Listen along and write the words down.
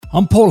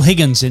I'm Paul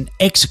Higgins, an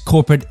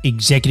ex-corporate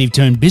executive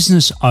turned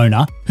business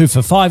owner who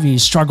for 5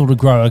 years struggled to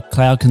grow a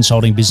cloud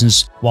consulting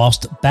business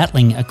whilst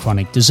battling a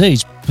chronic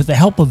disease. With the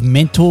help of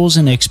mentors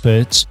and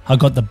experts, I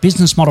got the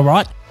business model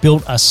right,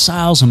 built a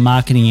sales and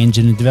marketing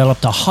engine, and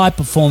developed a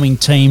high-performing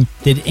team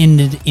that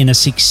ended in a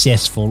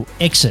successful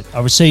exit.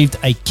 I received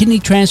a kidney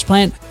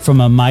transplant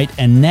from a mate,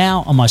 and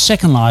now on my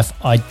second life,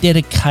 I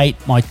dedicate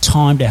my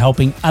time to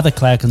helping other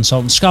cloud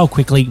consultants scale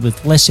quickly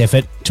with less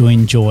effort to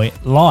enjoy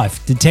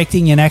life.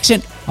 Detecting an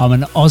accent, I'm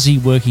an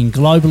Aussie working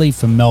globally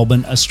from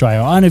Melbourne,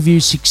 Australia. I interview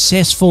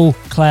successful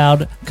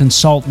cloud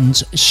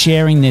consultants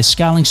sharing their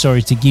scaling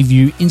stories to give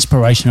you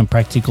inspiration and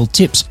practical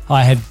tips.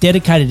 I have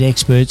dedicated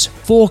experts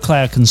for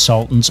cloud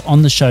consultants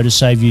on the show to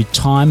save you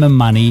time and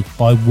money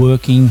by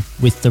working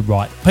with the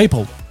right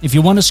people. If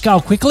you want to scale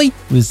quickly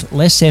with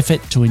less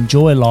effort to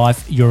enjoy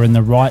life, you're in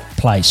the right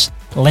place.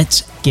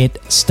 Let's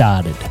get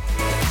started.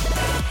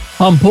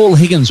 I'm Paul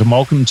Higgins and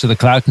welcome to the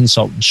Cloud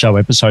Consultant Show,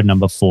 episode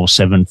number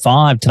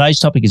 475. Today's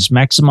topic is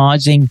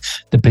maximizing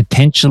the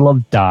potential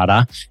of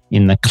data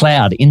in the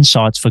cloud,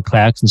 insights for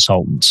cloud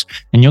consultants.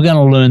 And you're going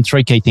to learn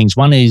three key things.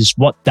 One is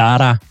what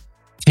data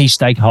key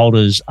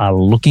stakeholders are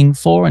looking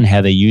for and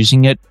how they're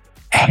using it,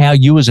 how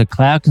you as a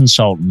cloud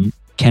consultant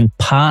can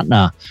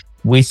partner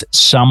with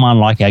someone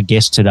like our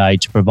guest today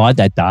to provide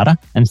that data.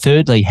 And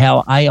thirdly,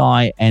 how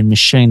AI and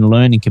machine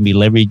learning can be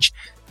leveraged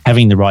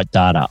having the right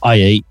data,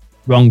 i.e.,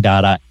 wrong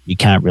data, you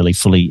can't really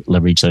fully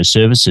leverage those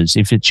services.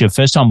 If it's your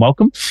first time,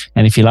 welcome.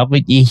 And if you love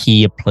what you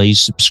hear,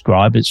 please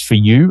subscribe. It's for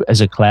you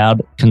as a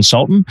cloud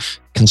consultant,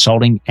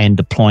 consulting and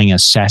deploying a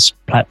SaaS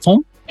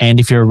platform. And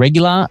if you're a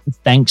regular,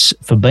 thanks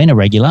for being a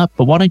regular.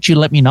 But why don't you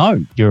let me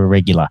know you're a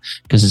regular?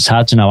 Because it's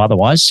hard to know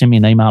otherwise. Send me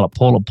an email at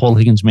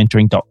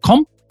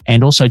paul@paulhigginsmentoring.com.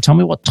 And also tell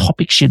me what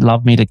topics you'd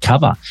love me to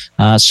cover.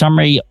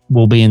 Summary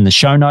will be in the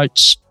show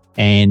notes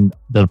and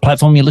the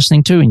platform you're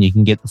listening to, and you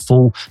can get the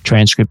full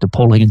transcript at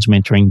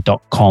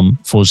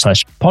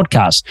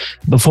paulhigginsmentoring.com/podcast.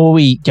 Before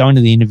we go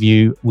into the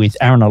interview with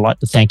Aron, I'd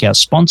like to thank our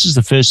sponsors.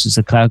 The first is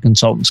the Cloud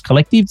Consultants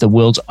Collective, the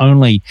world's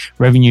only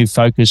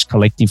revenue-focused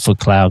collective for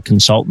cloud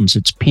consultants.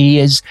 It's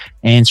peers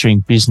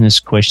answering business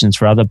questions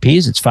for other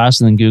peers. It's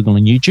faster than Google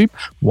and YouTube.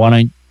 Why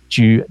don't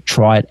you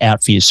try it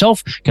out for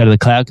yourself? Go to the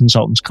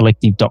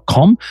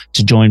cloudconsultantscollective.com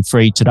to join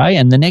free today.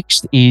 And the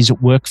next is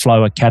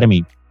Workflow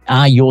Academy.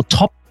 Are your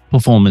top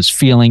performers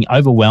feeling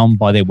overwhelmed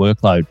by their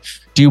workload?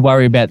 Do you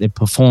worry about their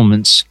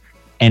performance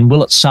and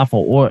will it suffer,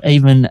 or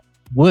even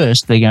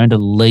worse, they're going to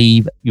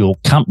leave your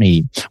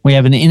company? We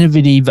have an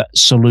innovative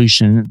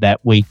solution that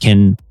we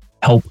can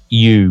help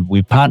you.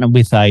 We partnered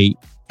with a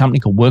company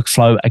called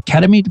Workflow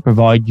Academy to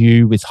provide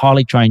you with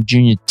highly trained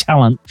junior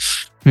talent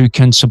who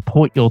can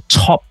support your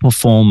top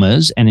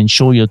performers and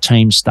ensure your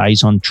team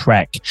stays on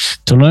track.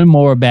 To learn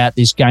more about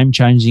this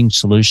game-changing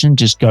solution,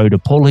 just go to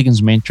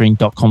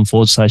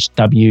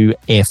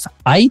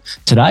paulhigginsmentoring.com/WFA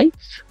today.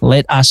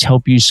 Let us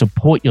help you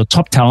support your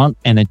top talent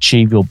and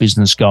achieve your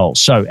business goals.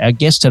 So our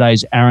guest today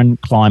is Aron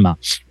Clymer,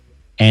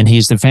 and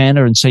he's the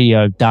founder and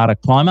CEO of Data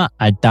Clymer,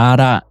 a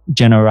data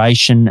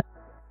generation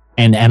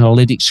and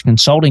analytics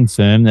consulting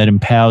firm that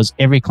empowers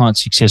every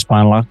client's success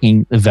by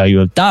unlocking the value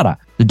of data.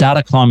 The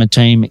Data Clymer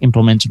team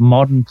implements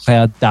modern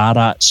cloud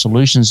data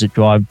solutions that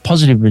drive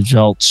positive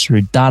results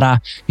through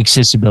data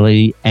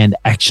accessibility and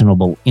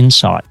actionable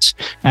insights.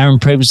 Aron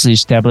previously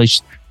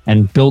established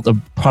and built a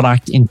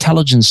product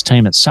intelligence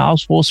team at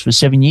Salesforce for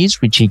 7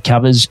 years, which he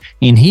covers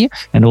in here,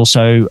 and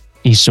also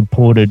he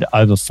supported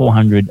over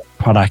 400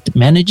 product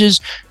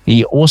managers.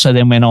 He also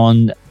then went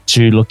on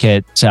to look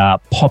at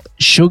Pop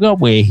Sugar,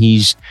 where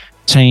his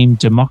team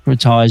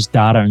democratized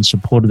data and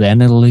supported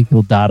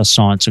analytical data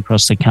science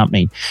across the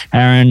company.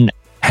 Aron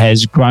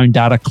has grown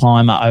Data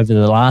Clymer over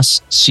the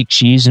last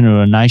 6 years into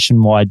a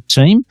nationwide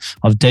team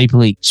of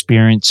deeply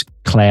experienced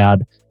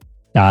cloud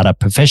data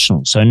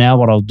professionals. So now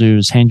what I'll do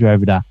is hand you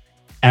over to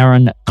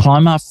Aron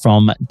Clymer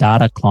from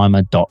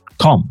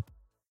dataclymer.com.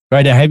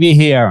 Great to have you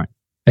here, Aron.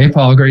 Hey,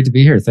 Paul, great to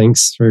be here.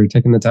 Thanks for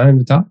taking the time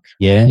to talk.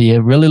 Yeah,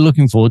 really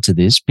looking forward to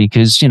this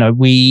because, you know,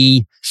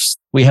 we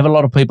have a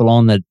lot of people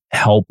on that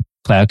help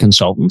cloud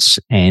consultants,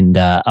 and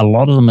a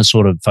lot of them are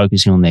sort of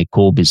focusing on their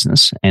core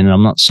business. And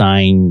I'm not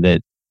saying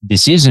that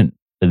this isn't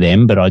for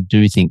them, but I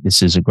do think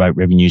this is a great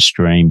revenue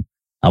stream,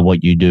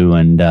 what you do.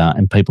 And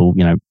people,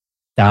 you know,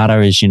 data,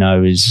 as you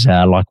know, is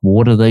like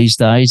water these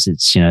days.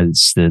 It's, you know,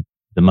 it's the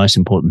most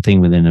important thing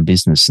within a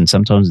business. And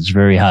sometimes it's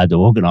very hard to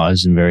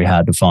organize and very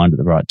hard to find at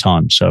the right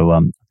time. So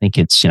I think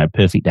it's, you know,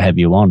 perfect to have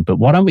you on. But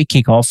why don't we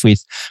kick off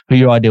with who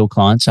your ideal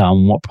clients are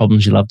and what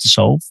problems you love to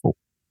solve for?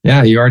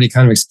 Yeah, you already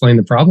kind of explained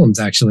the problems,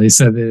 actually.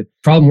 So the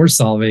problem we're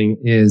solving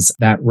is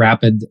that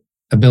rapid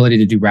ability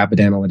to do rapid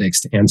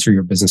analytics to answer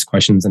your business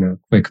questions in a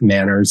quick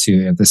manner,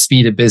 to have the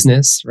speed of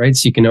business, right?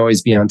 So you can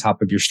always be on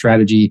top of your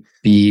strategy,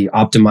 be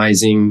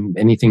optimizing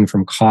anything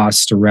from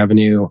cost to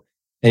revenue,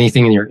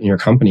 anything in your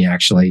company,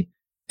 actually.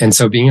 And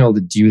so being able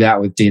to do that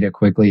with data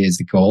quickly is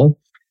the goal.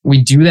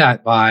 We do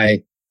that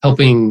by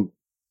helping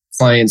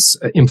clients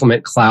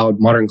implement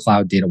modern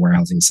cloud data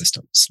warehousing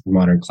systems,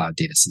 modern cloud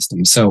data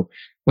systems. So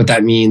What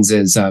that means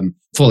is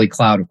fully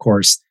cloud, of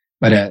course,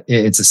 but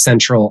it's a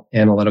central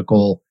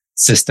analytical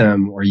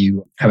system where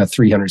you have a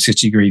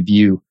 360-degree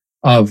view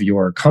of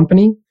your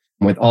company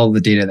with all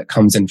the data that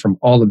comes in from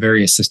all the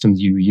various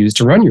systems you use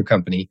to run your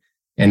company.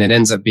 And it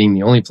ends up being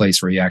the only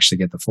place where you actually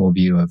get the full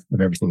view of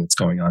everything that's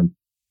going on.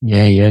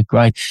 Yeah,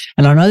 great.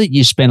 And I know that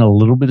you spent a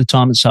little bit of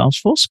time at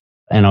Salesforce,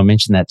 and I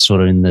mentioned that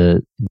sort of in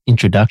the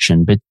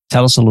introduction, but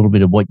tell us a little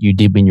bit of what you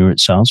did when you were at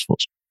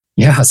Salesforce.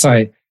 Yeah, so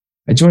I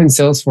joined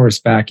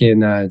Salesforce back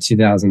in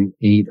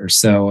 2008 or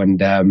so.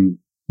 And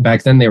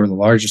back then they were the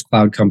largest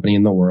cloud company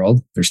in the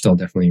world. They're still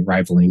definitely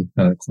rivaling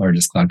the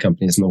largest cloud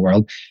companies in the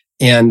world.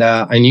 And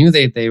I knew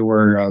that they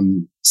were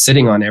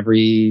sitting on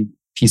every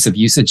piece of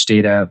usage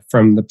data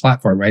from the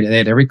platform, right? They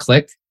had every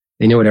click.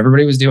 They knew what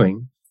everybody was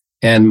doing.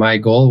 And my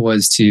goal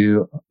was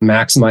to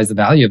maximize the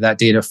value of that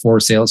data for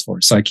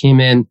Salesforce. So I came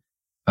in,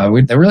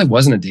 there really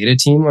wasn't a data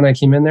team when I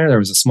came in there. There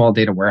was a small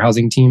data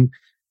warehousing team,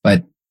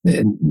 but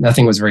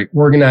nothing was very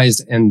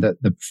organized. And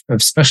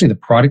especially the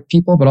product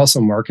people, but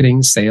also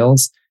marketing,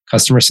 sales,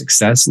 customer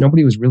success,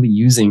 nobody was really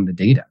using the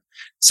data.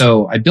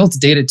 So I built a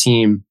data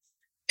team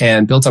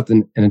and built up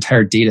an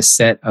entire data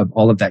set of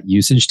all of that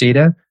usage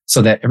data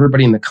so that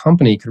everybody in the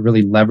company could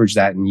really leverage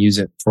that and use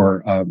it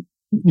for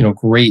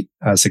great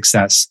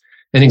success.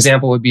 An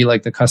example would be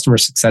like the customer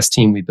success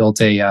team. We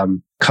built a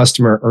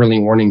customer early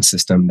warning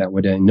system that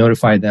would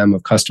notify them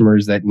of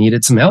customers that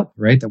needed some help,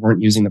 right? That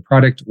weren't using the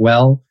product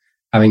well,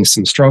 having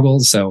some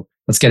struggles. So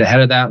let's get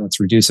ahead of that. Let's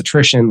reduce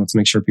attrition. Let's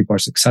make sure people are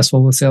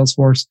successful with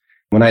Salesforce.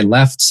 When I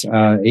left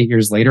 8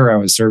 years later, I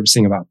was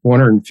servicing about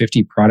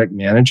 450 product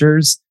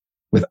managers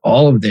with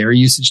all of their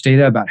usage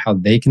data about how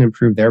they can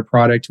improve their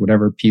product,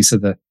 whatever piece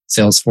of the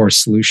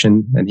Salesforce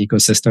solution and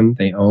ecosystem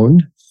they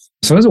owned.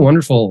 So it was a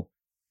wonderful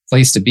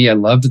place to be. I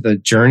loved the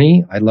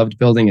journey. I loved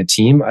building a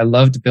team. I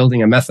loved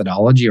building a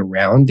methodology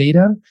around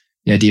data.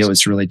 The idea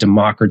was to really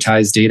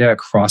democratize data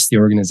across the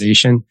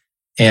organization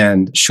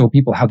and show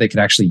people how they could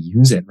actually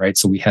use it, right?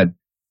 So we had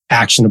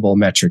actionable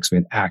metrics. We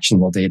had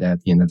actionable data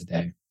at the end of the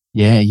day.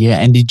 Yeah.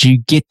 And did you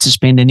get to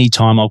spend any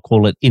time, I'll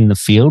call it, in the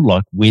field,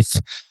 like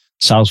with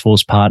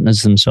Salesforce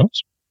partners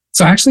themselves?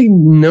 So actually,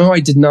 no,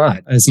 I did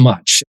not as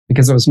much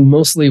because I was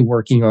mostly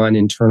working on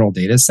internal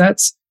data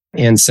sets.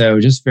 And so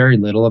just very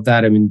little of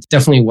that. I mean,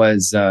 definitely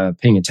was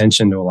paying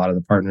attention to a lot of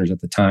the partners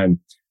at the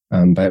time.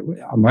 But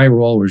my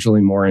role was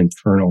really more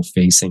internal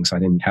facing. So I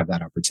didn't have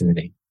that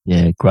opportunity.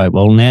 Yeah, great.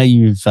 Well, now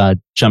you've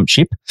jumped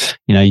ship.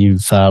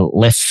 You've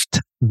left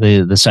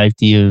the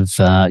safety of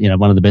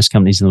one of the best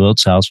companies in the world,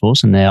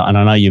 Salesforce, and I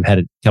know you've had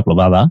a couple of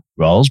other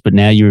roles, but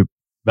now you're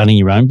running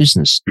your own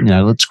business.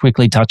 Let's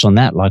quickly touch on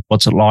that. Like,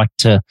 what's it like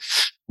to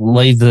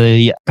leave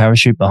the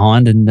parachute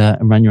behind and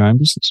run your own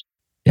business?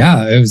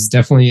 Yeah, it was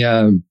definitely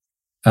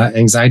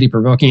anxiety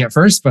provoking at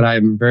first, but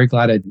I'm very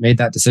glad I made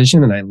that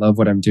decision, and I love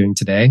what I'm doing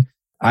today.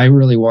 I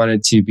really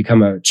wanted to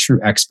become a true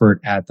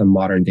expert at the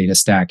modern data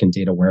stack and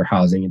data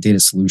warehousing and data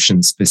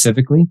solutions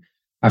specifically.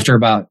 After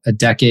about a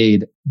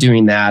decade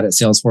doing that at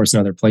Salesforce and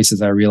other places,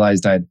 I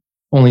realized I'd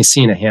only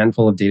seen a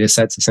handful of data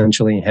sets,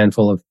 essentially a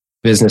handful of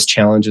business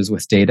challenges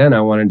with data. And I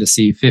wanted to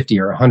see 50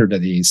 or 100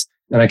 of these.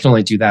 And I can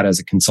only do that as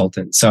a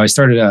consultant. So I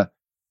started a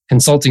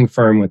consulting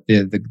firm with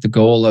the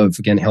goal of,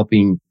 again,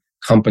 helping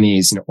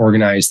companies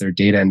organize their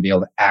data and be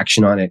able to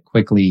action on it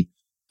quickly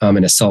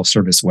in a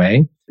self-service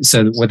way.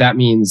 So what that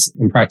means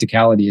in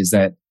practicality is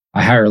that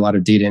I hire a lot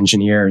of data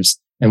engineers,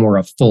 and we're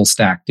a full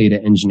stack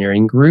data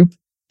engineering group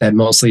that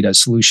mostly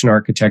does solution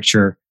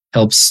architecture,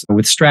 helps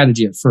with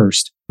strategy at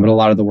first, but a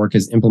lot of the work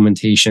is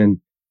implementation,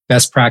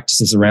 best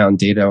practices around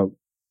data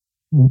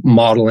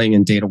modeling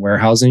and data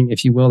warehousing,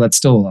 if you will. That's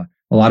still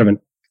a lot of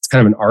it's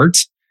kind of an art.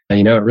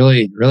 It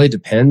really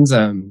depends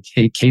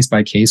case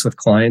by case with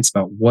clients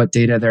about what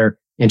data they're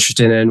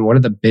interested in, what are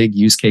the big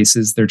use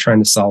cases they're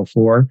trying to solve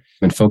for,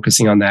 and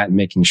focusing on that and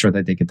making sure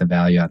that they get the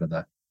value out of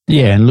that.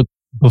 Yeah, and look,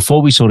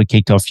 before we sort of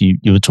kicked off, you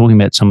were talking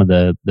about some of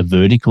the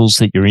verticals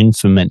that you're in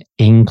from an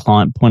end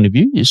client point of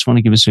view. You just want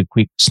to give us a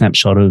quick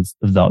snapshot of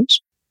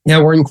those? Yeah,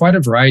 we're in quite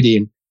a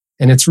variety,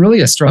 and it's really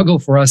a struggle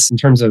for us in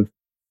terms of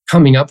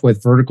coming up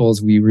with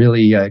verticals we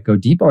really go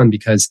deep on,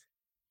 because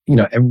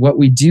what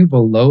we do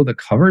below the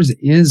covers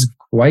is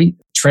quite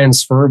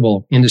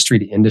transferable industry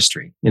to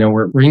industry.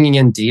 We're bringing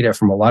in data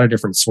from a lot of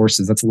different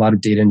sources. That's a lot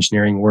of data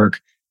engineering work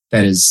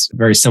that is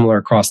very similar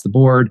across the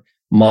board.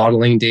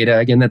 Modeling data,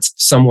 again, that's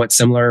somewhat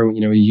similar.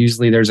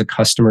 Usually there's a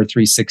customer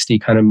 360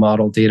 kind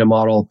of data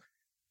model,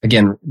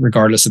 again,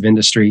 regardless of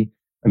industry.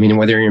 I mean,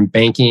 whether you're in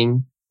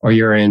banking or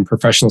you're in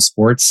professional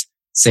sports,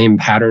 same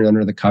pattern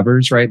under the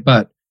covers, right?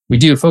 But we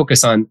do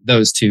focus on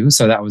those two.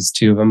 So that was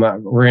two of them.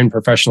 We're in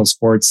professional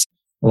sports,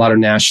 a lot of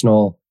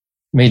national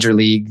major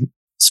league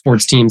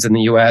sports teams in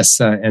the US,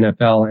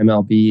 NFL,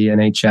 MLB,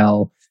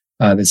 NHL.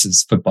 This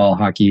is football,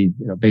 hockey,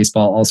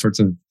 baseball, all sorts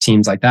of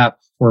teams like that.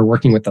 We're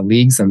working with the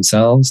leagues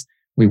themselves.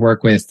 We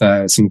work with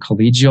some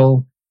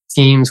collegial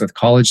teams, with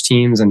college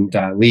teams and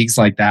leagues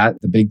like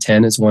that. The Big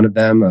Ten is one of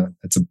them.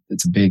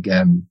 It's a big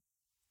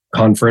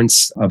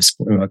conference of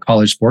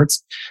college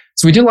sports.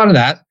 So we do a lot of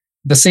that.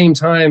 the same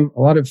time,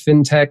 a lot of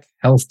fintech,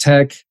 health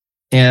tech,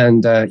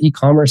 and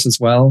e-commerce as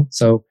well.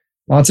 So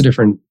lots of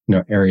different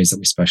areas that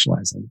we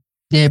specialize in.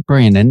 Yeah,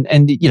 brilliant.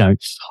 And I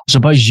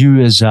suppose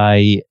you as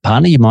a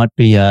partner, you might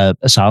be a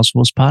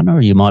Salesforce partner,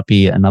 or you might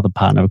be another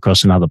partner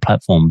across another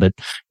platform. But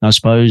I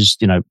suppose,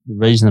 the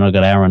reason that I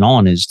got Aron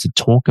on is to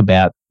talk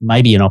about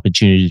maybe an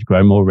opportunity to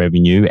grow more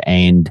revenue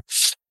and,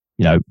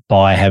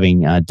 by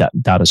having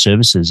data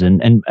services.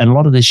 And a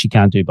lot of this you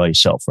can't do by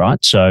yourself, right?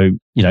 So,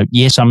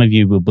 yes, some of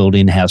you will build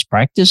in-house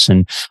practice,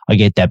 and I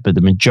get that, but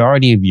the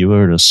majority of you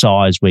are at a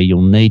size where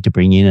you'll need to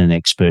bring in an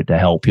expert to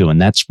help you.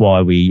 And that's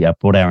why we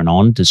brought Aron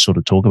on to sort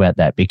of talk about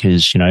that,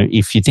 because,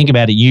 if you think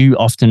about it, you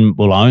often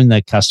will own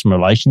the customer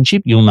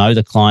relationship. You'll know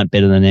the client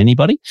better than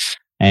anybody.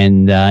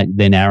 And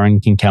then Aron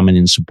can come in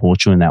and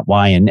support you in that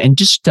way. And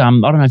just, I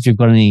don't know if you've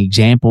got any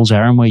examples,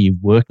 Aron, where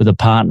you've worked with a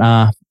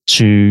partner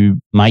to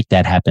make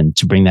that happen,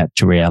 to bring that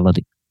to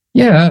reality.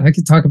 Yeah, I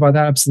could talk about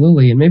that.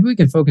 Absolutely. And maybe we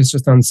could focus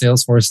just on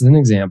Salesforce as an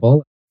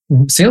example.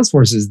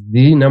 Salesforce is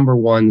the number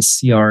one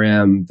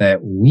CRM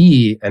that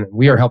we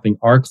are helping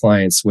our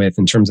clients with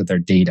in terms of their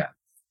data.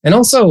 And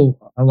also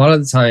a lot of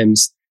the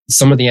times,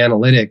 some of the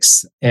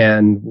analytics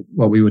and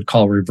what we would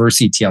call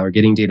reverse ETL, or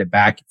getting data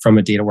back from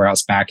a data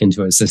warehouse back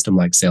into a system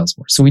like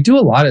Salesforce. So we do a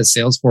lot of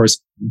Salesforce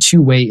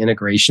two-way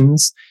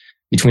integrations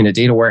between a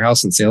data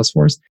warehouse and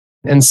Salesforce.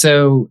 And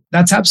so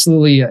that's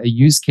absolutely a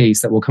use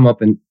case that will come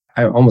up, and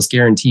I almost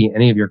guarantee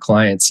any of your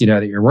clients,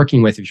 that you're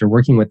working with, if you're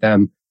working with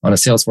them on a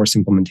Salesforce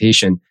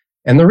implementation.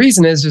 And the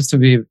reason is, just to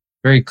be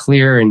very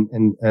clear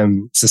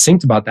and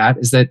succinct about that,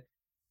 is that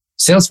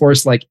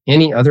Salesforce, like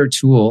any other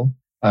tool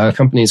a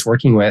company is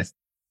working with,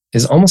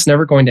 is almost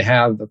never going to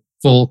have the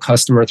full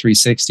customer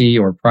 360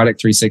 or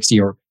product 360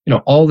 or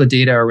all the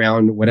data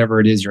around whatever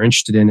it is you're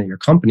interested in at your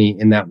company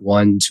in that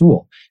one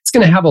tool. It's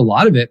going to have a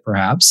lot of it,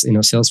 perhaps.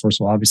 Salesforce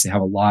will obviously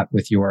have a lot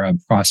with your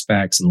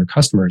prospects and your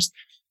customers.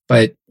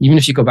 But even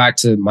if you go back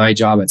to my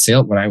job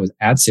when I was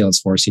at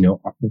Salesforce,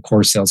 of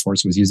course,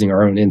 Salesforce was using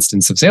our own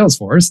instance of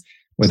Salesforce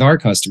with our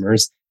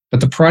customers. But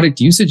the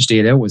product usage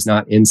data was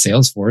not in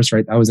Salesforce,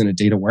 right? That was in a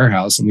data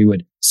warehouse, and we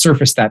would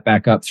surface that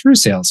back up through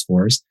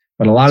Salesforce.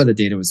 But a lot of the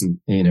data was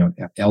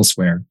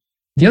elsewhere.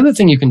 The other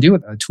thing you can do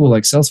with a tool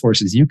like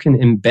Salesforce is you can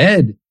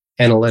embed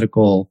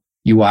analytical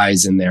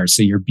UIs in there.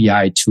 So your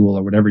BI tool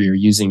or whatever you're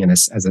using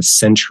as a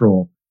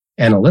central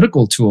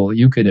analytical tool,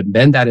 you could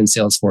embed that in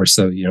Salesforce.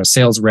 So,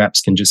 sales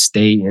reps can just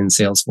stay in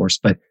Salesforce.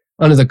 But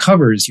under the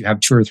covers, you have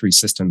 2 or 3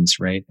 systems,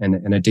 right?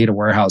 And a data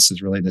warehouse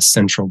is really the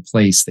central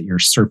place that you're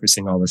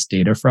surfacing all this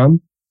data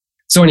from.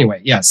 So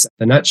anyway, yes,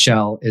 the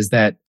nutshell is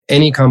that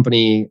any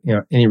company,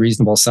 any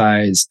reasonable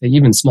size,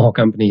 even small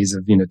companies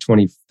of,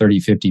 20, 30,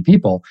 50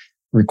 people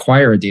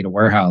require a data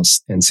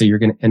warehouse. And so you're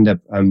going to end up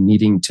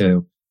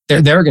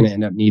they're going to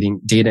end up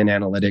needing data and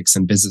analytics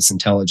and business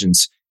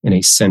intelligence in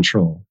a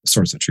central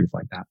source of truth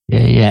like that.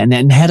 Yeah. And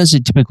then how does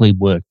it typically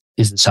work?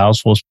 Is the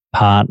Salesforce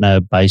partner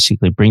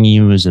basically bringing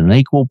you as an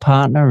equal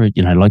partner?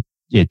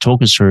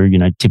 Talk us through,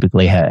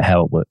 typically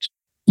how it works.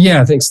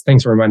 Yeah, thanks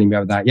for reminding me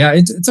of that. Yeah,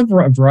 it's a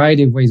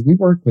variety of ways. We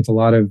work with a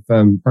lot of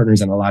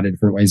partners in a lot of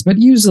different ways, but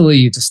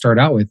usually to start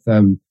out with,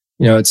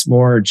 it's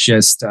more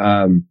just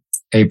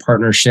a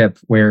partnership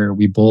where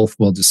we both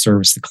will just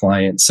service the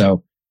client.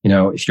 So,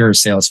 if you're a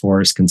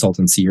Salesforce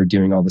consultancy, you're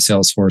doing all the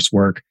Salesforce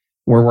work,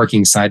 we're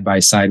working side by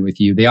side with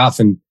you. They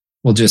often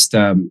will just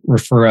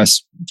refer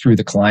us through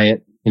the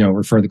client,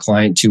 refer the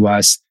client to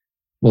us.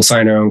 We'll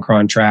sign our own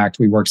contract.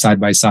 We work side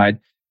by side.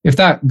 If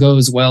that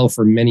goes well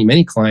for many,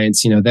 many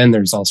clients, then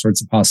there's all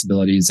sorts of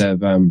possibilities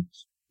of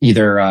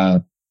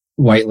either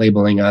white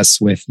labeling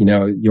us with,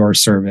 your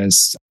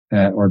service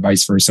or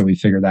vice versa. We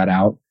figure that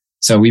out.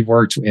 So we've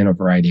worked in a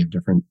variety of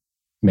different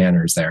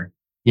manners there.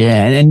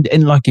 Yeah.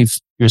 And like if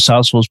you're a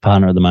Salesforce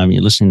partner at the moment,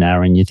 you're listening to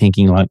Aron, you're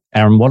thinking like,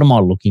 Aron, what am I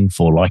looking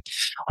for? Like,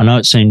 I know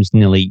it seems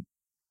nearly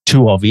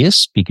too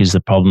obvious because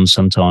the problems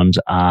sometimes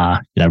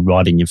are,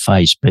 right in your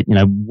face. But,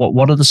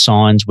 what are the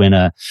signs when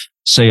a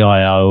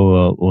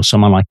CIO or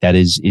someone like that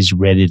is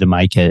ready to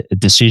make a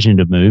decision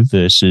to move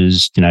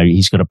versus,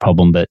 he's got a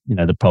problem, but,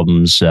 the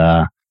problem's,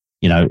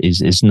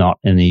 is not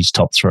in his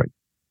top 3?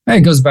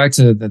 It goes back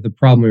to the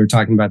problem we were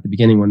talking about at the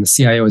beginning when the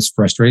CIO is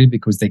frustrated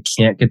because they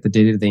can't get the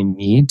data they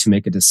need to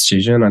make a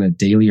decision on a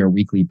daily or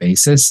weekly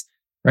basis,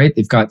 right?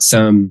 They've got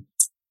some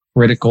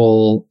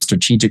critical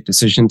strategic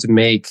decision to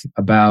make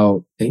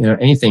about,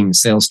 anything,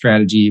 sales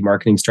strategy,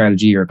 marketing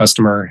strategy, or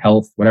customer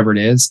health, whatever it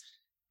is.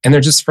 And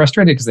they're just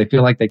frustrated because they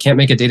feel like they can't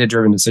make a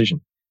data-driven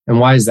decision. And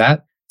why is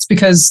that? It's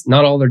because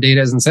not all their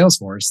data is in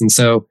Salesforce. And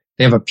so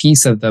they have a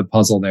piece of the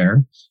puzzle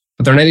there,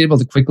 but they're not able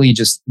to quickly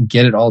just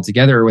get it all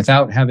together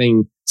without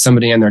having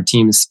somebody on their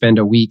team spend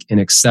a week in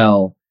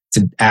Excel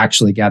to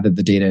actually gather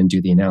the data and do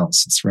the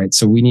analysis, right?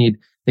 So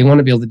they want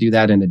to be able to do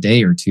that in a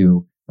day or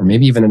two, or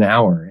maybe even an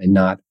hour and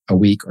not a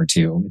week or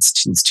two.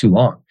 It's too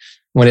long.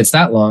 When it's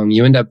that long,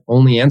 you end up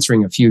only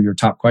answering a few of your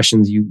top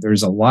questions.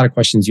 There's a lot of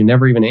questions you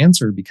never even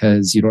answer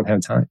because you don't have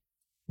time.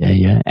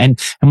 Yeah. And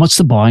what's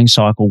the buying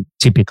cycle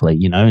typically?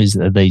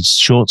 Are these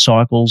short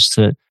cycles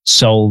to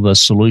sell the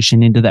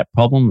solution into that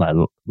problem? Like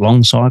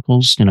long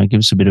cycles? Give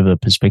us a bit of a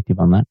perspective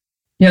on that.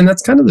 Yeah, and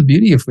that's kind of the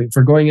beauty if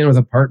we're going in with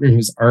a partner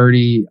who's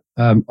already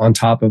on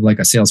top of like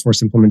a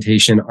Salesforce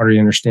implementation, already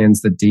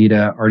understands the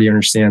data, already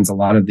understands a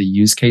lot of the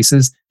use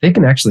cases. They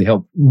can actually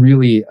help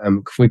really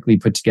quickly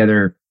put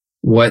together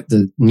what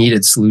the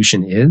needed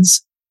solution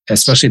is,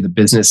 especially the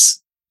business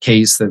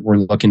case that we're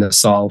looking to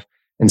solve.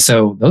 And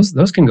so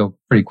those can go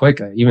pretty quick,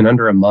 even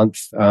under a month,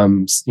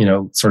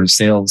 sort of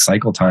sales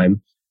cycle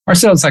time. Our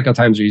sales cycle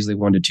times are usually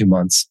 1 to 2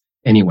 months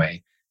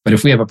anyway. But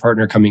if we have a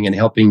partner coming in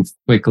helping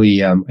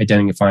quickly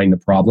identifying the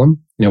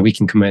problem, we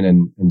can come in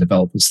and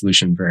develop a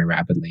solution very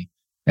rapidly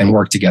and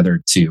work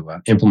together to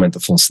implement the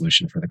full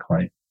solution for the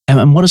client.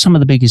 And what are some of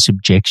the biggest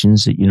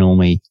objections that you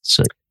normally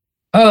see?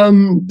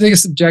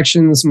 Biggest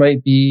objections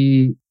might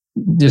be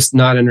just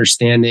not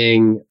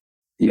understanding.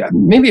 Yeah,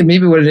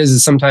 maybe what it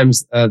is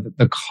sometimes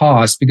the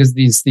cost, because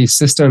these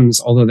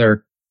systems, although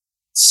they're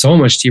so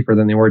much cheaper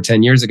than they were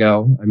 10 years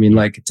ago. I mean,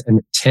 like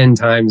 10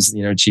 times,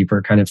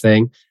 cheaper kind of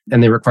thing.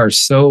 And they require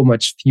so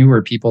much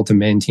fewer people to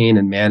maintain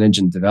and manage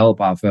and develop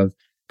off of.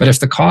 But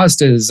if the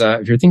cost is,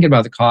 if you're thinking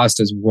about the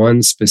cost as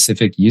one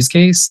specific use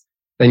case,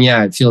 then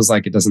yeah, it feels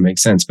like it doesn't make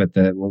sense. But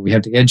what we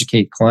have to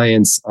educate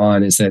clients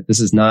on is that this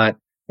is not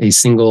a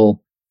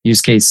single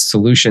use case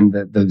solution,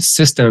 that the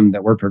system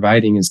that we're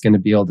providing is going to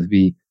be able to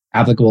be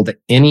applicable to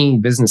any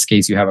business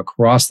case you have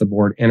across the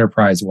board,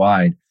 enterprise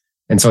wide.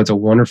 And so it's a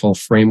wonderful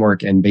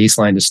framework and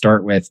baseline to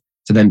start with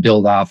to then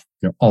build off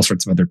all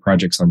sorts of other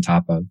projects on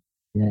top of.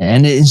 Yeah.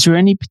 And is there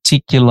any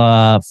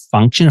particular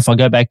function? If I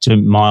go back to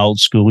my old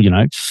school,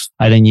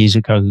 18 years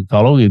at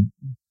Coca-Cola, we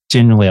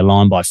generally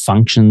align by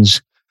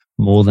functions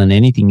more than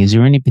anything. Is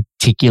there any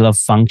particular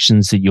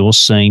functions that you're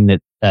seeing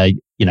that,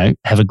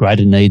 have a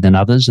greater need than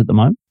others at the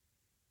moment?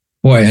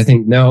 Boy, I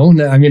think no.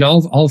 I mean,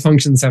 all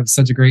functions have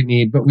such a great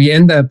need, but we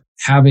end up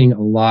having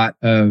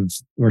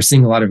we're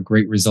seeing a lot of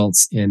great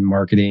results in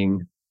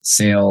marketing,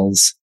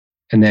 sales,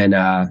 and then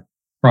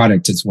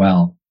product as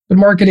well. But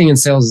marketing and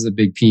sales is a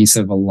big piece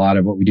of a lot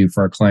of what we do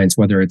for our clients,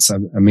 whether it's a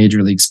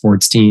major league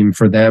sports team.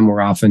 For them,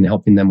 we're often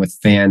helping them with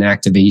fan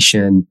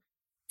activation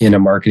in a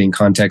marketing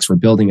context. We're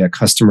building a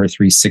customer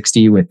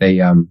 360 with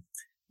a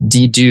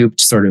deduped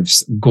sort of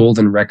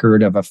golden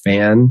record of a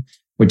fan,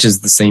 which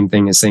is the same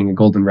thing as saying a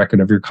golden record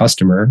of your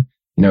customer,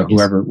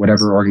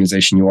 whatever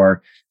organization you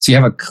are. So you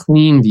have a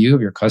clean view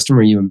of your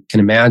customer. You can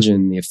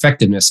imagine the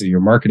effectiveness of your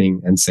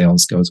marketing and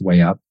sales goes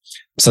way up.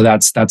 So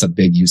that's a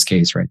big use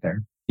case right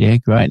there. Yeah,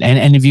 great.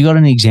 And have you got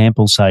an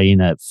example, say,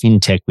 in a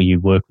fintech where you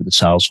work with a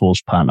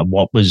Salesforce partner?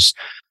 What was,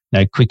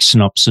 quick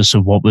synopsis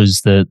of what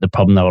was the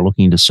problem they were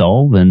looking to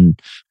solve,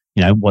 and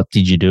what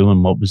did you do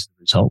and what was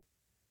the result?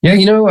 Yeah,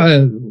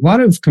 a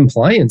lot of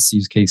compliance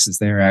use cases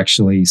there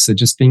actually. So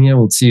just being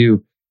able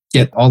to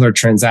get all their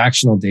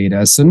transactional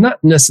data. So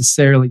not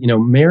necessarily,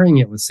 marrying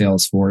it with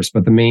Salesforce,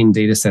 but the main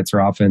data sets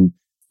are often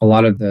a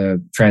lot of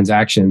the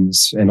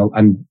transactions and a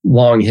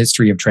long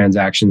history of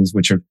transactions,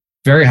 which are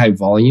very high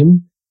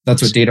volume.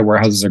 That's what data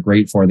warehouses are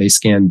great for. They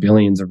scan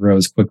billions of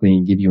rows quickly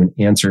and give you an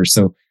answer.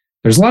 So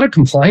there's a lot of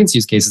compliance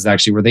use cases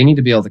actually where they need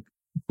to be able to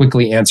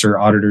quickly answer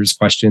auditors'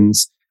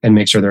 questions and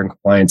make sure they're in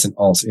compliance in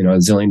also, a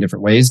zillion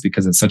different ways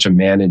because it's such a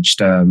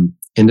managed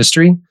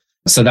industry.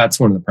 So that's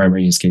one of the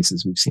primary use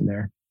cases we've seen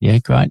there. Yeah,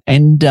 great.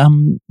 And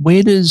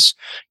where does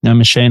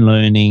machine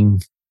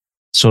learning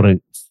sort of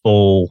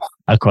fall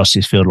across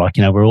this field? Like,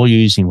 we're all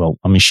using, well,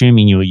 I'm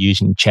assuming you are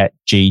using Chat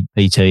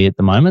GPT at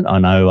the moment. I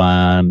know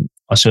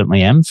I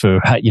certainly am for,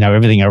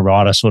 everything I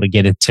write, I sort of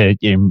get it to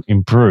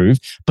improve.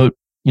 But,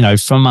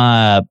 from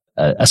a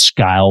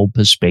scale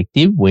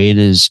perspective, where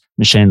does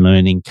machine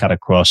learning cut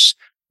across,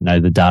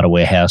 the data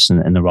warehouse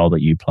and the role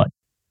that you play?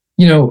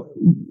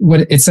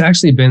 What it's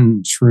actually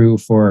been true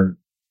for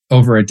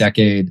over a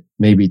decade,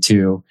 maybe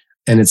two,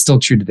 and it's still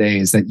true today,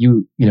 is that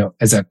you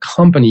as a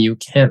company, you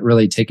can't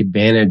really take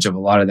advantage of a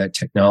lot of that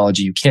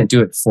technology. You can't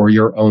do it for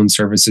your own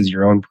services,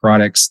 your own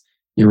products,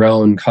 your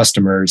own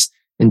customers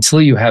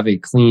until you have a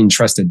clean,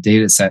 trusted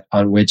data set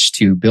on which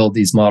to build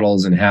these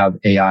models and have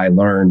AI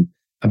learn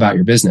about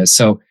your business.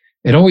 So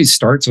it always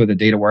starts with a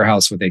data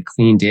warehouse with a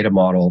clean data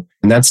model.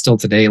 And that's still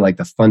today like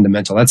the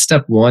fundamental. That's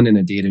step one in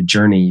a data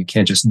journey. You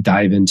can't just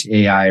dive into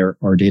AI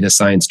or data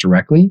science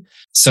directly.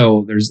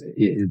 So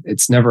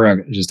it's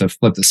never just a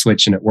flip the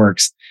switch and it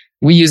works.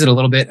 We use it a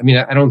little bit. I mean,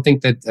 I don't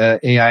think that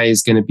AI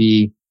is going to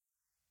be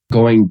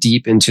going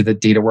deep into the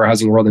data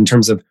warehousing world in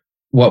terms of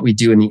what we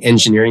do in the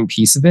engineering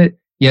piece of it.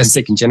 Yes,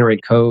 it can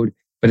generate code,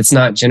 but it's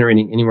not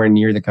generating anywhere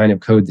near the kind of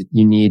code that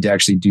you need to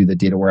actually do the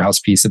data warehouse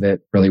piece of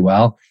it really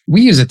well.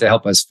 We use it to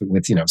help us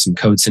with, some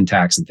code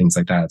syntax and things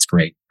like that. It's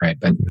great, right?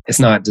 But it's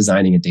not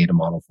designing a data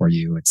model for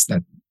you. It's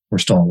that we're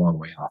still a long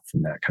way off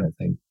from that kind of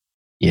thing.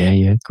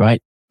 Yeah,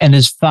 great. And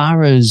as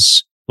far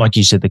as, like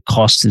you said, the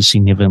cost has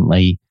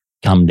significantly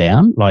come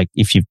down. Like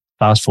if you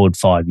fast forward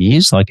 5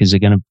 years, like is it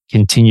going to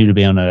continue to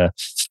be on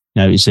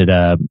is it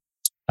a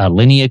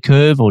linear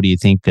curve, or do you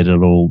think that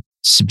it'll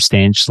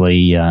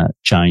substantially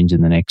change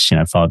in the next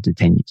 5 to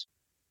 10 years?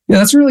 Yeah,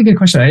 that's a really good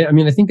question. I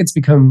mean, I think it's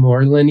become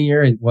more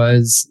linear. It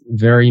was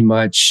very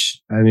much,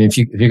 I mean, if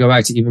you go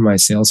back to even my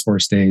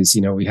Salesforce days,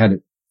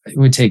 it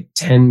would take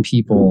 10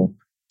 people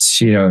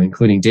to,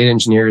 including data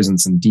engineers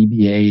and some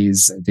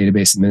DBAs,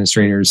 database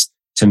administrators,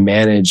 to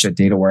manage a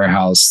data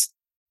warehouse.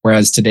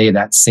 Whereas today,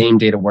 that same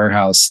data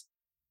warehouse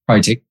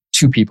probably take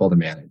 2 people to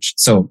manage.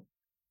 So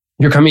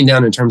you're coming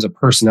down in terms of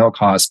personnel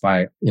costs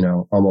by,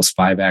 almost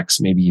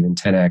 5x, maybe even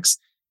 10x.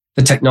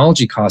 The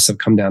technology costs have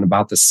come down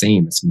about the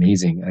same. It's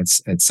amazing.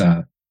 It's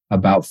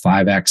about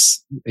 5x,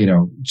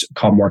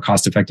 more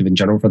cost effective in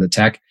general for the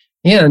tech.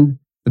 And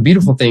the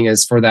beautiful thing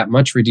is, for that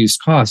much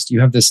reduced cost,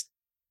 you have this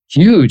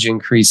huge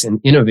increase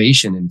in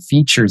innovation and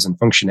features and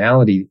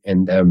functionality.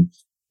 And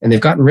they've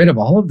gotten rid of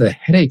all of the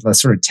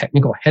sort of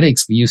technical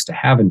headaches we used to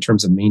have in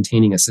terms of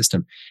maintaining a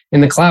system.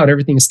 In the cloud,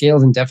 everything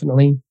scales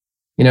indefinitely.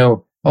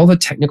 All the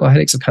technical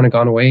headaches have kind of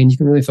gone away, and you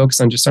can really focus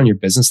on your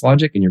business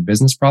logic and your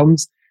business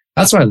problems.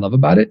 That's what I love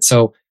about it.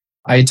 So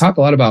I talk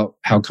a lot about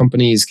how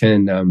companies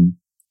can,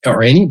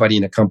 or anybody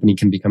in a company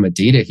can become a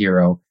data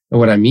hero. And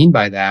what I mean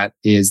by that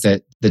is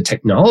that the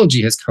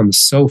technology has come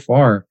so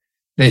far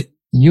that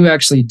you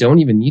actually don't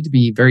even need to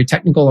be very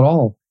technical at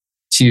all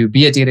to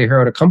be a data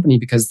hero at a company,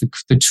 because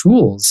the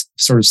tools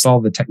sort of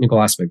solve the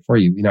technical aspect for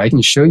you. I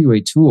can show you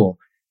a tool.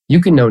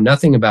 You can know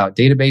nothing about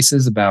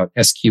databases, about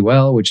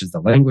SQL, which is the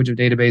language of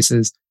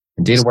databases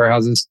and data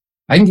warehouses.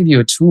 I can give you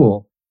a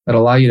tool that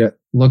allow you to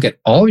look at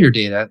all your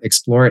data,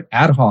 explore it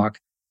ad hoc,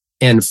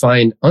 and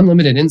find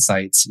unlimited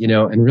insights,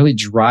 and really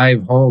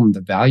drive home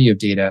the value of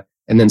data,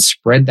 and then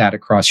spread that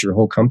across your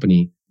whole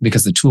company,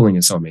 because the tooling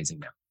is so amazing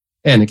now.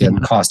 And again,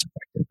 cost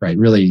effective, right?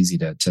 Really easy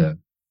to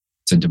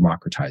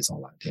democratize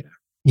all that data.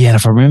 Yeah, and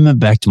if I remember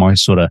back to my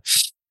sort of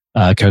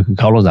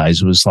Coca-Cola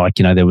days, it was like,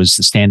 there was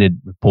the standard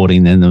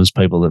reporting, then there was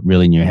people that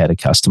really knew how to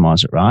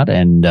customize it, right?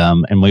 And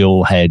we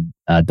all had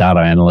data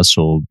analysts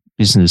or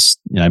business,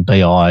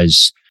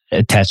 BIs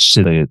attached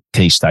to the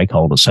key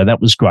stakeholders. So that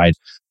was great.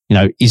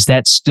 Is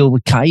that still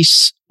the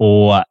case,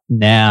 or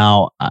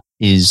now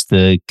is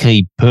the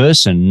key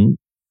person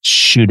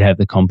should have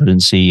the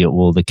competency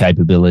or the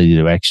capability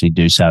to actually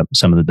do some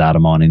of the data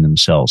mining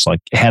themselves? Like,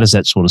 how does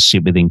that sort of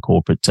sit within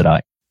corporate today?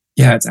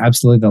 Yeah, it's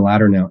absolutely the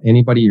latter now.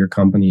 Anybody in your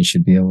company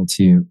should be able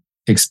to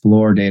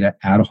explore data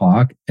ad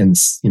hoc and,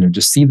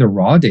 just see the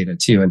raw data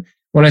too. And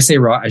when I say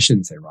raw, I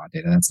shouldn't say raw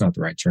data. That's not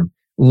the right term.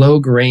 Low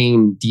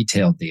grain,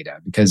 detailed data,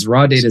 because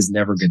raw data is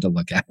never good to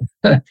look at.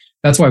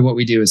 That's why what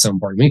we do is so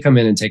important. We come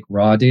in and take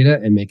raw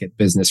data and make it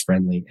business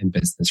friendly and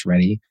business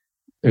ready.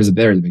 There's a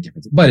big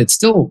difference, but it's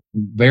still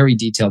very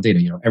detailed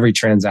data. Every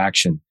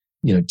transaction,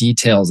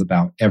 details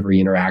about every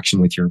interaction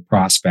with your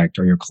prospect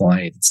or your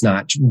client. It's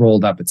not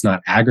rolled up. It's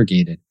not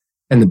aggregated.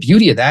 And the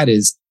beauty of that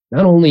is,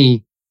 not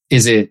only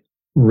is it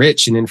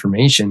rich in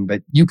information,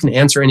 but you can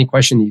answer any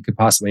question that you could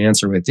possibly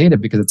answer with data,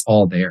 because it's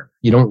all there.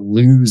 You don't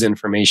lose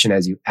information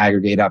as you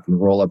aggregate up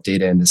and roll up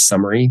data into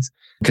summaries,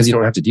 because you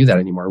don't have to do that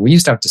anymore. We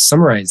used to have to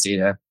summarize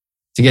data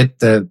to get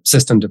the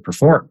system to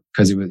perform,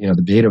 because it was,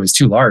 the data was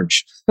too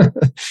large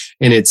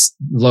in its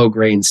low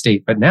grain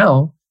state. But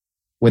now,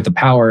 with the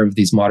power of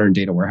these modern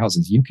data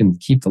warehouses, you can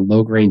keep the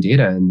low grain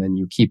data, and then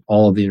you keep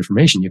all of the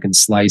information. You can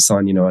slice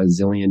on, a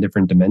zillion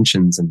different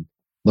dimensions and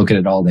look at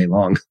it all day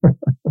long.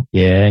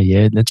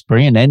 Yeah, that's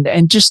brilliant.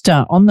 And just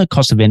on the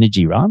cost of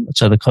energy, right?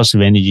 So the cost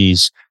of energy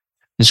is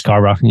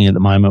skyrocketing at the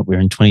moment.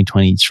 We're in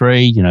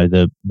 2023.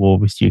 The war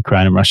with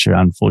Ukraine and Russia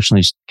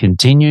unfortunately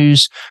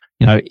continues.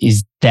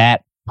 Is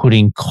that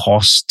putting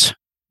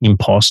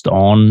impost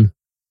on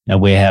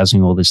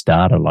warehousing all this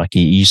data? Like, are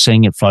you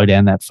seeing it flow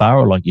down that far,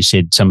 or like you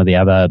said, some of the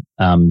other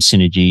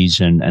synergies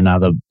and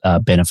other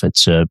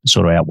benefits are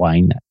sort of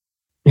outweighing that?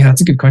 Yeah,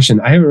 that's a good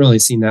question. I haven't really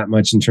seen that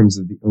much in terms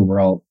of the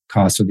overall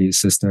cost of these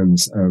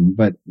systems.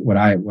 But what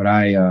I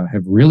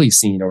have really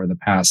seen over the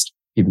past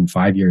even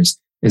 5 years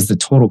is the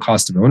total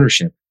cost of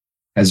ownership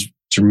has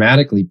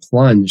dramatically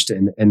plunged.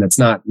 And that's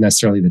not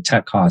necessarily the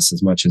tech costs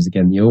as much as,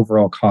 again, the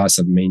overall cost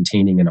of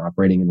maintaining and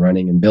operating and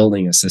running and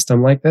building a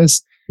system like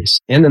this. Yes.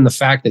 And then the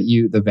fact that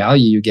the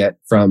value you get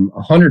from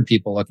 100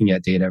 people looking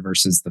at data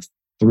versus the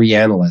 3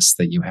 analysts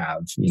that you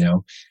have,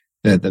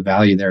 the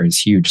value there is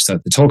huge. So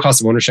the total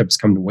cost of ownership has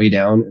come way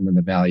down, and then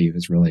the value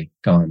has really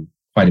gone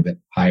quite a bit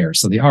higher.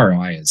 So the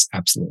ROI is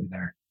absolutely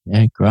there.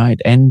 Yeah, great.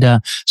 And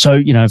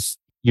so, if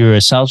you're a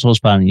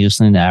Salesforce partner, you're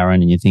listening to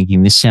Aron and you're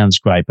thinking, this sounds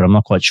great, but I'm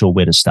not quite sure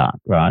where to start,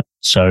 right?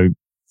 So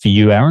for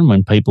you, Aron,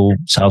 when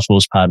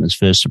Salesforce partners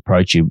first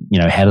approach you,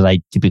 how do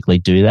they typically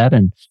do that,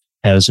 and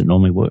how does it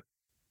normally work?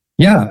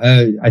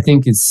 Yeah, I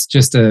think it's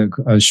just a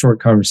short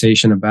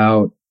conversation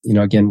about,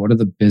 again, what are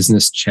the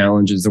business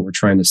challenges that we're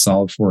trying to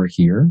solve for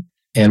here?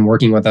 And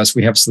working with us,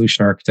 we have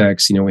solution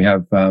architects. We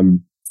have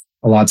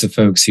lots of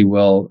folks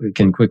who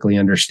can quickly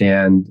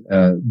understand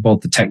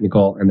both the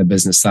technical and the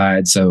business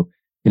side. So,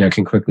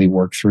 can quickly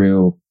work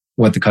through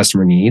what the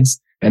customer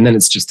needs. And then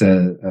it's just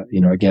a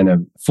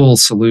full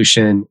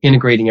solution,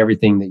 integrating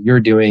everything that you're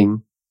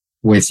doing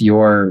with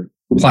your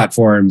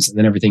platforms, and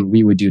then everything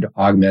we would do to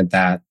augment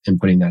that and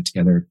putting that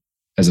together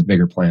as a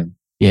bigger plan.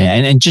 Yeah,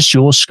 and just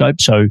your scope.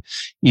 So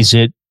is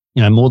it,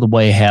 more the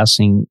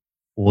warehousing,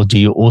 or do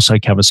you also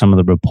cover some of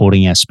the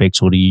reporting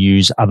aspects, or do you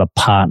use other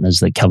partners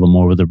that cover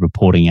more of the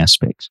reporting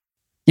aspects?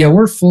 Yeah,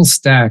 we're full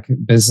stack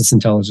business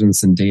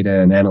intelligence and data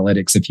and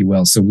analytics, if you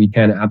will. So we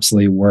can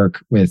absolutely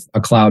work with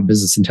a cloud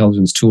business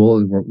intelligence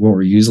tool, what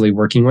we're usually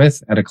working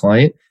with at a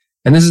client.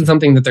 And this is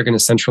something that they're going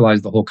to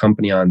centralize the whole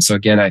company on. So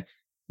again,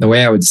 the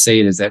way I would say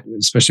it is that,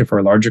 especially for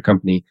a larger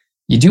company,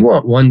 you do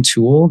want one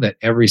tool that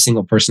every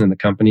single person in the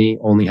company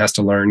only has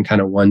to learn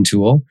kind of one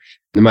tool,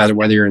 no matter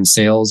whether you're in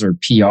sales or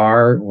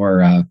PR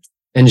or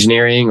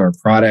engineering or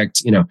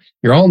product.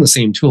 You're all in the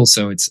same tool.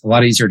 So it's a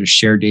lot easier to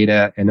share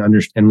data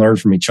and learn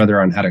from each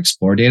other on how to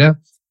explore data.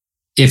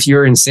 If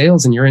you're in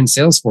sales and you're in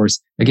Salesforce,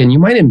 again, you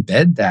might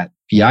embed that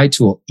BI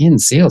tool in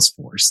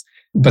Salesforce,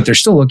 but they're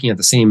still looking at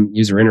the same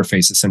user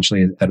interface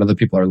essentially that other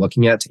people are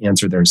looking at to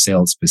answer their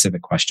sales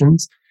specific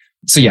questions.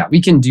 So yeah,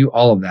 we can do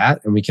all of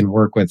that, and we can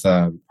work with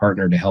a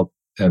partner to help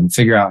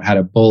figure out how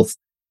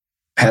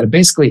to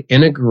basically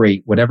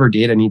integrate whatever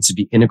data needs to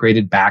be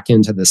integrated back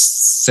into the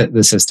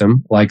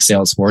system, like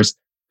Salesforce.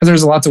 Because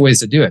there's lots of ways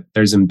to do it.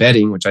 There's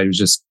embedding, which I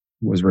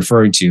was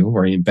referring to,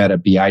 where you embed a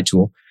BI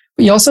tool.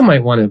 But you also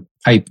might want to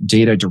pipe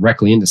data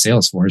directly into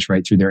Salesforce,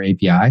 right, through their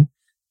API.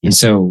 And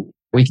so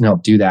we can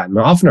help do that. And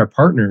often our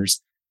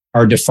partners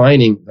are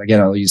defining,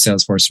 again, I'll use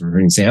Salesforce for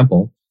an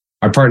example.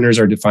 Our partners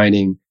are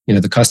defining,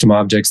 the custom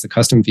objects, the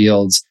custom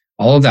fields,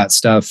 all of that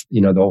stuff,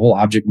 the whole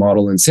object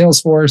model in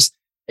Salesforce.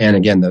 And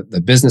again, the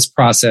business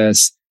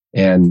process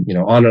and,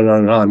 on and on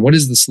and on. What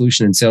is the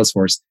solution in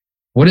Salesforce?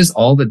 What is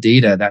all the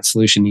data that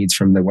solution needs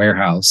from the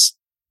warehouse?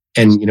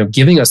 And,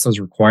 giving us those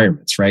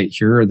requirements, right?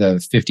 Here are the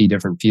 50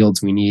 different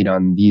fields we need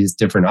on these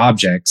different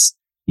objects.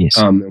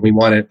 Yes. We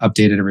want it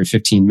updated every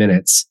 15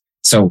 minutes.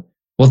 So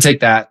we'll take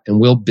that and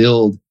we'll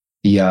build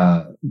the,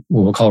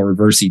 what we'll call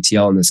reverse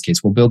ETL in this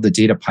case. We'll build the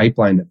data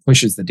pipeline that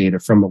pushes the data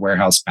from the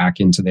warehouse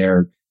back into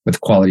there with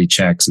quality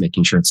checks,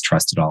 making sure it's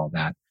trusted, all of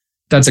that.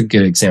 That's a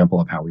good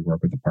example of how we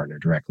work with a partner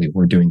directly.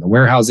 We're doing the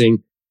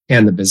warehousing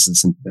and the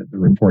business and the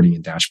reporting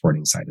and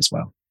dashboarding side as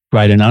well.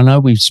 Right. And I know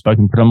we've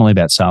spoken predominantly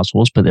about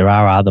Salesforce, but there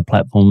are other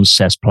platforms,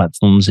 SaaS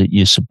platforms that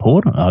you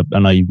support. I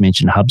know you've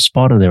mentioned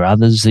HubSpot. Are there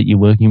others that you're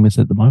working with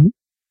at the moment?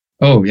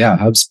 Oh yeah,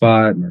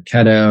 HubSpot,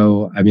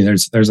 Marketo. I mean,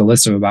 there's a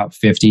list of about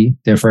 50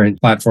 different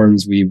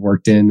platforms we've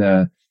worked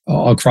in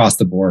all across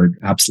the board.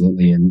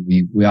 Absolutely. And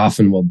we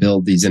often will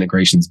build these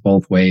integrations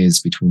both ways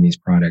between these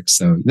products.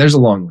 So there's a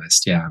long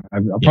list. Yeah.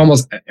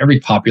 Almost every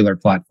popular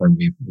platform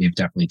we've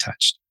definitely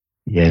touched.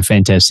 Yeah,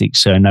 fantastic.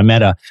 So no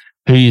matter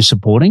who you're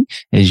supporting,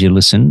 as you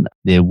listen,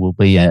 there will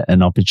be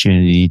an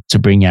opportunity to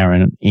bring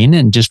Aron in.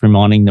 And just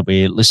reminding that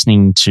we're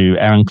listening to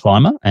Aron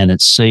Clymer, and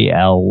it's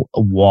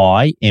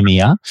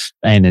Clymer,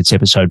 and it's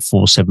episode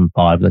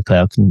 475 of the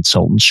Cloud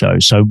Consultant Show.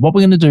 So what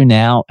we're going to do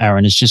now,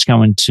 Aron, is just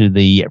go into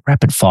the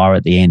rapid fire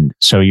at the end.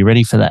 So are you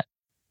ready for that?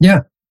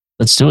 Yeah.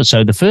 Let's do it.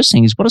 So the first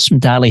thing is, what are some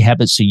daily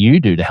habits that you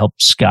do to help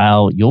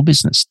scale your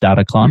business,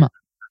 Data Clymer?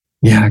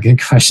 Yeah,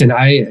 good question.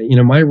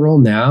 My role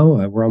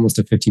now, we're almost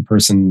a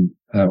 50-person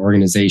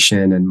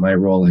organization, and my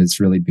role has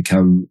really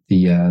become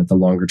the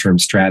longer term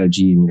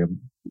strategy,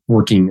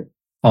 working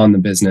on the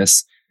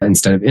business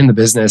instead of in the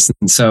business.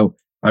 And so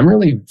I'm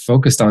really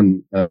focused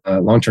on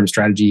long-term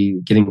strategy,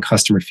 getting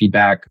customer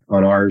feedback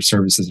on our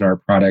services and our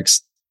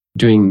products,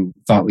 doing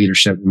thought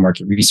leadership and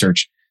market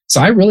research.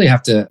 So I really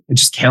have to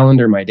just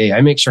calendar my day.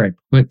 I make sure I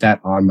put that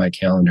on my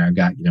calendar. I've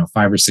got,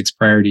 5 or 6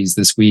 priorities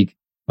this week.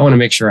 I want to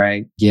make sure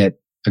I get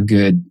a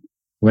good,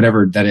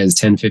 whatever that is,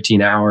 10,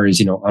 15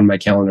 hours, on my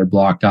calendar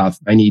blocked off.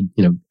 I need,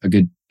 a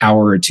good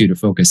hour or 2 to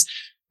focus,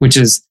 which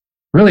is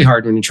really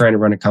hard when you're trying to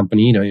run a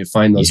company. You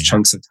find those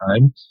chunks of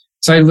time.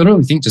 So I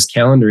literally think just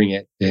calendaring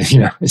it,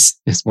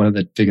 is one of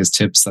the biggest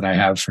tips that I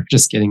have for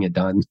just getting it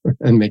done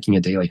and making a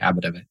daily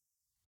habit of it.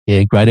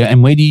 Yeah, great.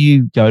 And where do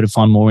you go to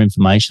find more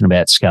information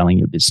about scaling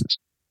your business?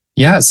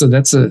 Yeah, so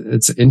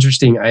it's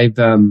interesting. I've,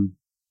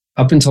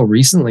 up until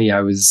recently,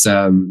 I was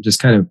just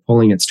kind of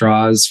pulling at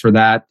straws for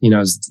that. I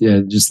was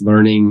just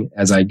learning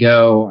as I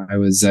go. I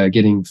was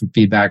getting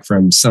feedback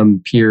from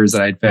some peers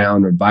that I'd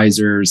found,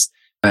 advisors,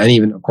 and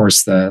even, of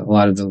course, a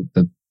lot of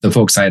the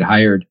folks I had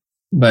hired.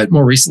 But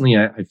more recently,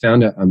 I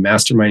found a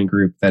mastermind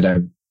group that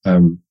I've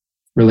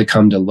really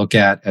come to look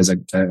at as a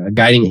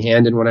guiding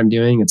hand in what I'm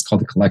doing. It's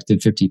called the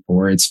Collective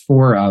 54. It's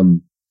for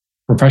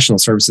professional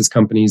services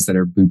companies that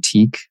are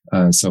boutique.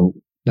 So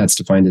that's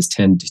defined as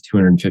 10 to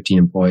 250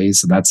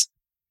 employees. So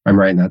I'm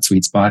right in that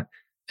sweet spot.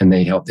 And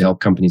they help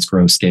companies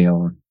grow,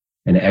 scale,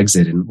 and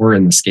exit. And we're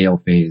in the scale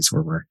phase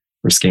where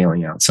we're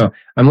scaling out. So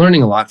I'm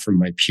learning a lot from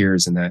my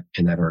peers in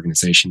that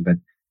organization. But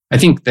I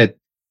think that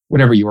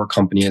whatever your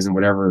company is and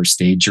whatever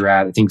stage you're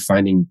at, I think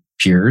finding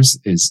peers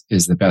is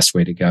the best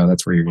way to go.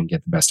 That's where you're going to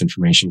get the best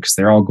information because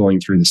they're all going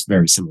through this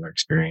very similar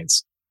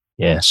experience.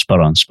 Yeah, spot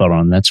on.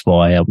 That's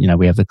why,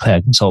 we have the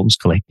Cloud Consultants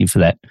Collective for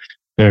that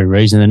very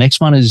reason. The next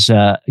one is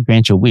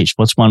grant your wish.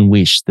 What's one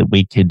wish that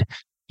we could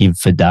give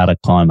for Data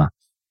Clymer?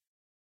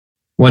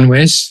 One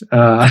wish?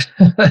 Well,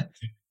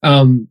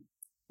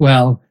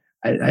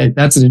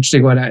 that's an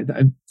interesting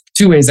one.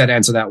 Two ways I'd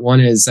answer that. One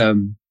is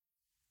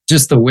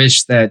just the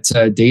wish that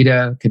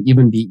data could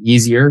even be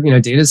easier.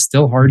 Data is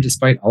still hard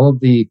despite all of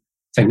the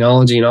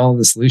technology and all of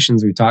the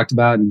solutions we talked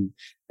about, and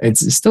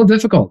it's still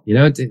difficult.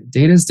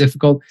 Data is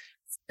difficult,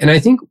 and I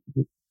think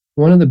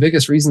one of the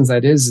biggest reasons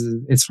that is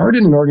it's hard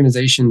in an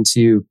organization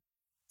to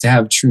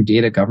have true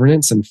data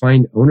governance and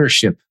find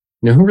ownership.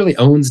 Who really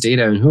owns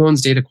data and who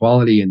owns data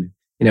quality, and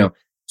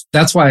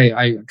that's why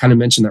I kind of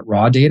mentioned that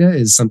raw data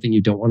is something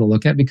you don't want to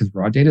look at, because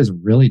raw data is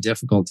really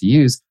difficult to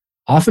use.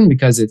 Often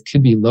because it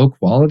could be low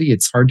quality,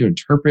 it's hard to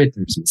interpret.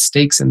 There's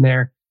mistakes in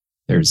there.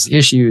 There's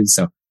issues.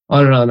 So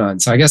on and on and on.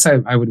 So I guess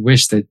I would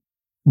wish that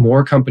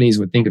more companies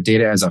would think of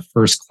data as a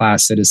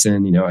first-class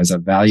citizen, as a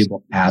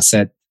valuable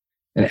asset,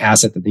 an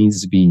asset that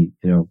needs to be,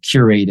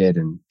 curated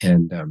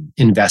and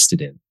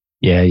invested in.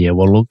 Yeah.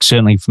 Well, look,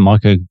 certainly from my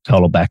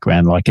Coca-Cola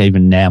background, like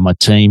even now, my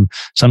team,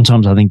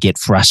 sometimes I think get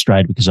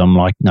frustrated because I'm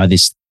like, no,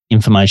 this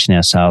information,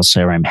 our sales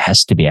CRM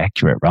has to be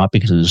accurate, right?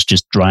 Because it's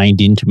just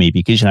drained into me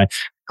because,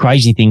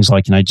 crazy things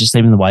like, just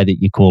even the way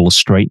that you call a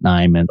street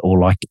name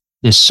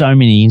there's so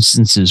many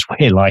instances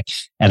where like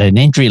at an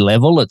entry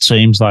level, it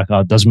seems like,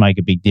 it doesn't make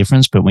a big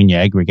difference. But when you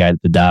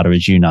aggregate the data,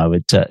 as you know,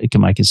 it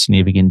can make a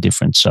significant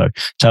difference. So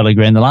totally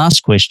agree. And the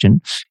last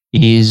question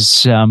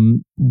is,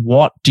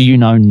 what do you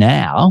know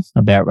now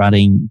about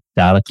running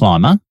Data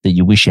Clymer that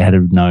you wish you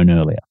had known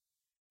earlier?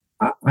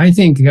 I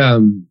think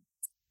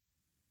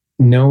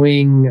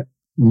knowing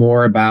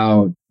more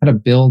about how to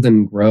build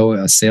and grow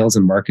a sales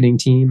and marketing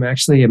team.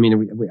 Actually,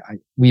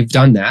 we've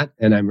done that,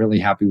 and I'm really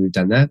happy we've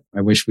done that.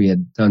 I wish we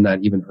had done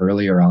that even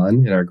earlier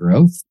on in our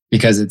growth,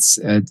 because it's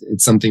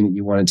something that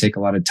you want to take a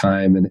lot of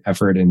time and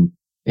effort and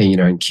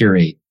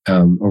curate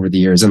over the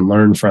years and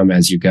learn from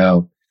as you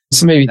go.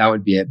 So maybe that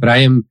would be it. But I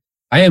am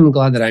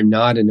glad that I'm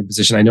not in a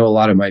position. I know a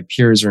lot of my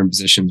peers are in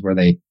positions where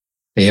they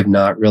have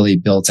not really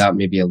built out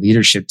maybe a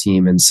leadership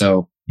team, and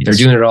so they're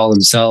doing it all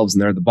themselves,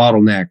 and they're the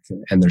bottleneck,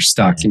 and they're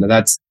stuck.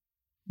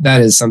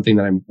 That is something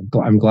that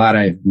I'm glad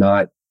I have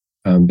not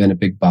been a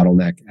big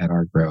bottleneck at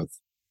our growth.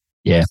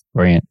 Yeah,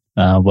 brilliant.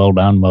 Well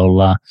done.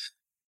 Well,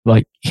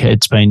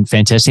 it's been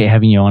fantastic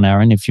having you on,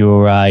 Aron. If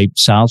you're a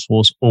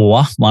Salesforce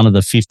or one of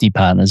the 50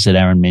 partners that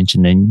Aron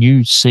mentioned, and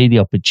you see the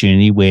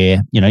opportunity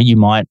where you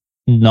might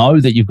know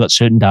that you've got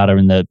certain data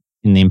in the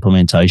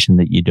implementation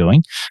that you're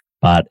doing,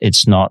 but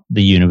it's not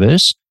the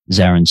universe, as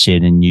Aron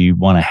said, and you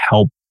want to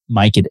help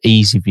make it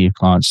easy for your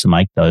clients to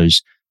make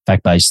those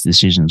fact-based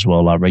decisions,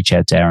 well, reach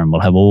out to Aron.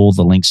 We'll have all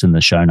the links in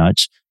the show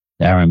notes,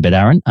 Aron. But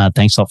Aron,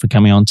 thanks a lot for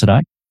coming on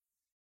today.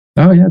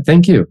 Oh, yeah.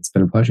 Thank you. It's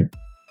been a pleasure.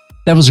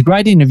 That was a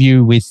great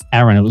interview with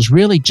Aron. It was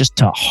really just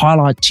to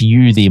highlight to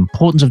you the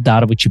importance of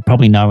data, which you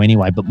probably know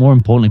anyway, but more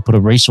importantly, put a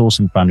resource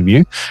in front of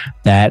you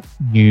that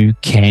you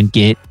can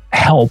get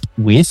help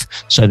with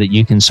so that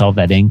you can solve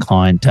that end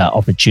client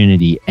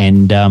opportunity.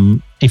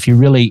 And if you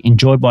really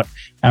enjoyed what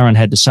Aron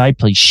had to say,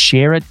 please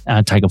share it.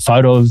 Take a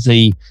photo of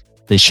the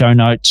show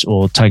notes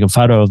or take a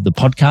photo of the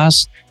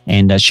podcast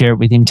and share it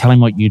with him. Tell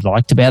him what you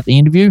liked about the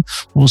interview.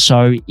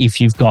 Also,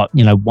 if you've got,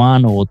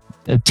 1 or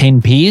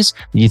 10 peers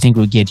that you think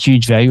will get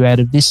huge value out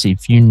of this,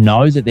 if you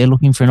know that they're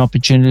looking for an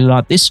opportunity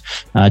like this,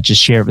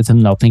 just share it with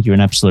them. They'll think you're an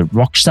absolute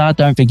rock star.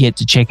 Don't forget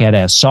to check out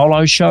our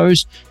solo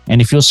shows.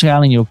 And if you're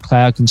scaling your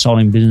cloud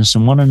consulting business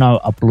and want to know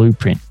a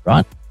blueprint,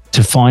 right,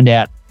 to find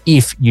out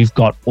if you've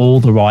got all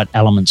the right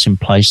elements in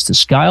place to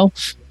scale,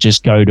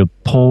 just go to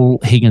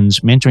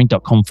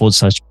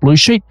paulhigginsmentoring.com/blue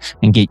sheet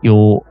and get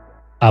your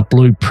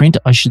blueprint,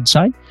 I should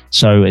say.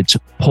 So it's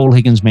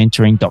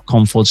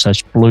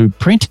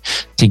paulhigginsmentoring.com/blueprint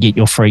to get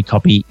your free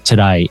copy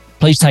today.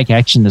 Please take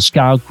action to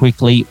scale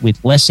quickly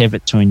with less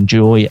effort to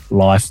enjoy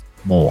life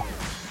more.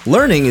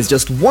 Learning is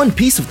just one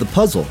piece of the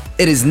puzzle.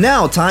 It is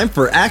now time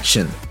for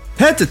action.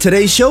 Head to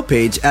today's show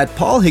page at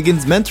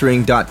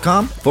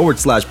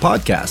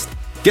paulhigginsmentoring.com/podcast.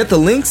 Get the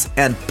links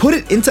and put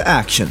it into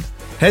action.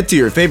 Head to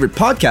your favorite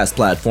podcast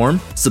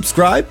platform,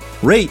 subscribe,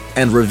 rate,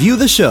 and review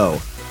the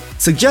show.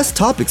 Suggest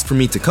topics for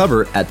me to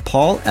cover at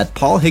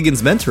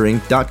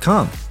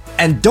paul@paulhigginsmentoring.com.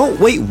 And don't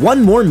wait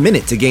one more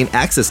minute to gain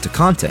access to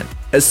content,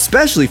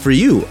 especially for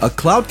you, a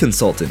cloud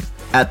consultant,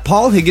 at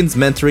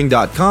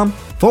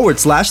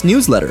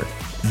paulhigginsmentoring.com/newsletter.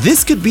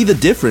 This could be the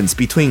difference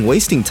between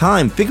wasting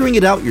time figuring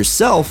it out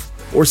yourself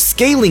or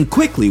scaling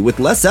quickly with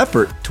less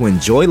effort to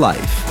enjoy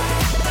life.